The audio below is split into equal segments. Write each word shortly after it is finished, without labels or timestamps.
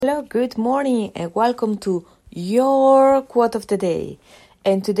Hello, good morning, and welcome to your quote of the day.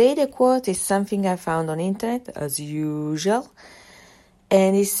 And today the quote is something I found on internet, as usual.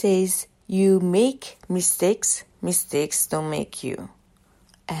 And it says, you make mistakes, mistakes don't make you.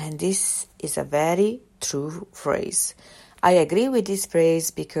 And this is a very true phrase. I agree with this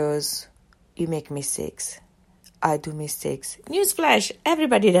phrase because you make mistakes. I do mistakes. Newsflash,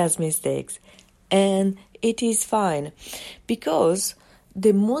 everybody does mistakes. And it is fine. Because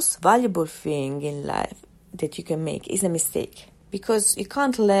the most valuable thing in life that you can make is a mistake. Because you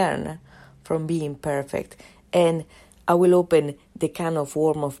can't learn from being perfect. And I will open the can of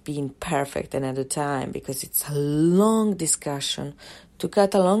worm of being perfect another time because it's a long discussion. To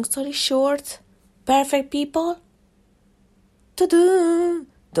cut a long story short, perfect people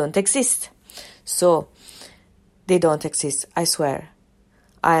don't exist. So, they don't exist, I swear.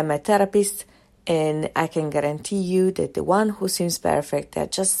 I am a therapist and I can guarantee you that the one who seems perfect, they're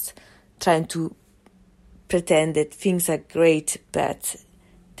just trying to pretend that things are great, but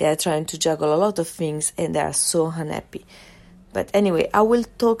they are trying to juggle a lot of things and they are so unhappy. But anyway, I will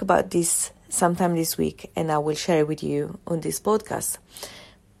talk about this sometime this week and I will share it with you on this podcast.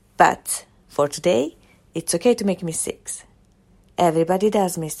 But for today, it's okay to make mistakes. Everybody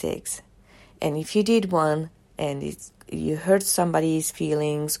does mistakes. And if you did one and you hurt somebody's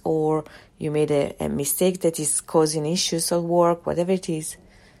feelings or you made a mistake that is causing issues at work, whatever it is,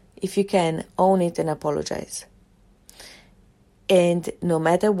 if you can, own it and apologize. And no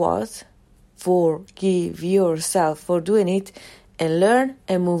matter what, forgive yourself for doing it and learn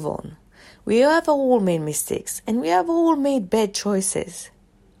and move on. We have all made mistakes and we have all made bad choices.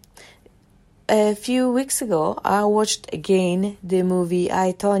 A few weeks ago, I watched again the movie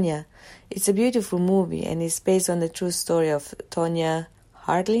I, Tonya. It's a beautiful movie and it's based on the true story of Tonya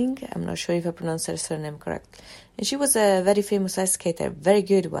Harding. I'm not sure if I pronounced her surname correct. And she was a very famous ice skater, very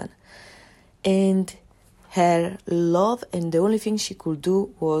good one. And her love and the only thing she could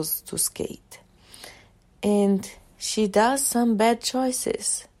do was to skate. And she does some bad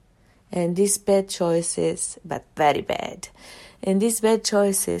choices. And these bad choices, but very bad. And these bad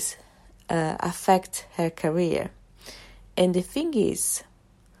choices affect her career. And the thing is,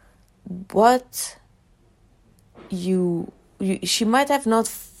 she might have not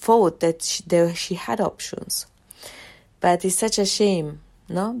thought that she had options. But it's such a shame,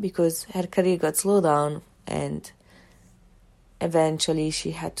 no? Because her career got slowed down and eventually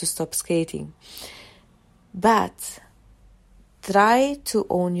she had to stop skating. But try to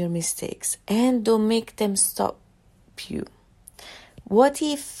own your mistakes and don't make them stop you. What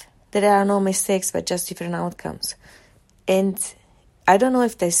if there are no mistakes but just different outcomes? And I don't know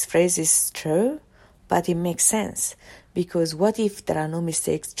if this phrase is true, but it makes sense. Because what if there are no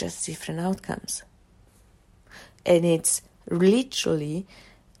mistakes, just different outcomes? And it's literally,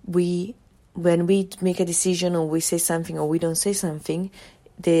 when we make a decision or we say something or we don't say something,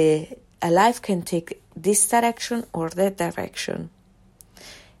 a life can take this direction or that direction.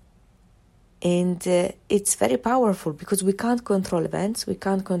 And it's very powerful because we can't control events, we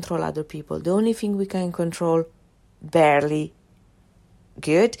can't control other people. The only thing we can control, barely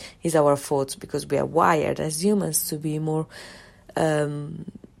good, is our thoughts, because we are wired as humans to be more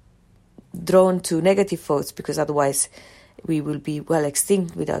drawn to negative thoughts, because otherwise we will be well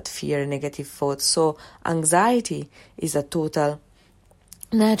extinct without fear and negative thoughts. So anxiety is a total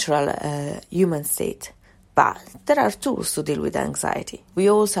natural human state. But there are tools to deal with anxiety. We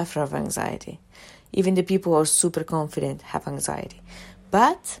all suffer of anxiety. Even the people who are super confident have anxiety.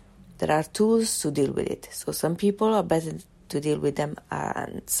 But there are tools to deal with it. So some people are better to deal with them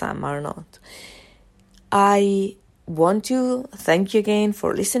and some are not. I want to thank you again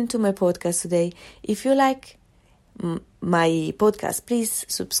for listening to my podcast today. If you like my podcast, please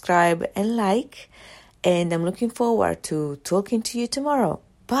subscribe and like. And I'm looking forward to talking to you tomorrow.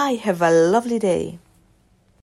 Bye. Have a lovely day.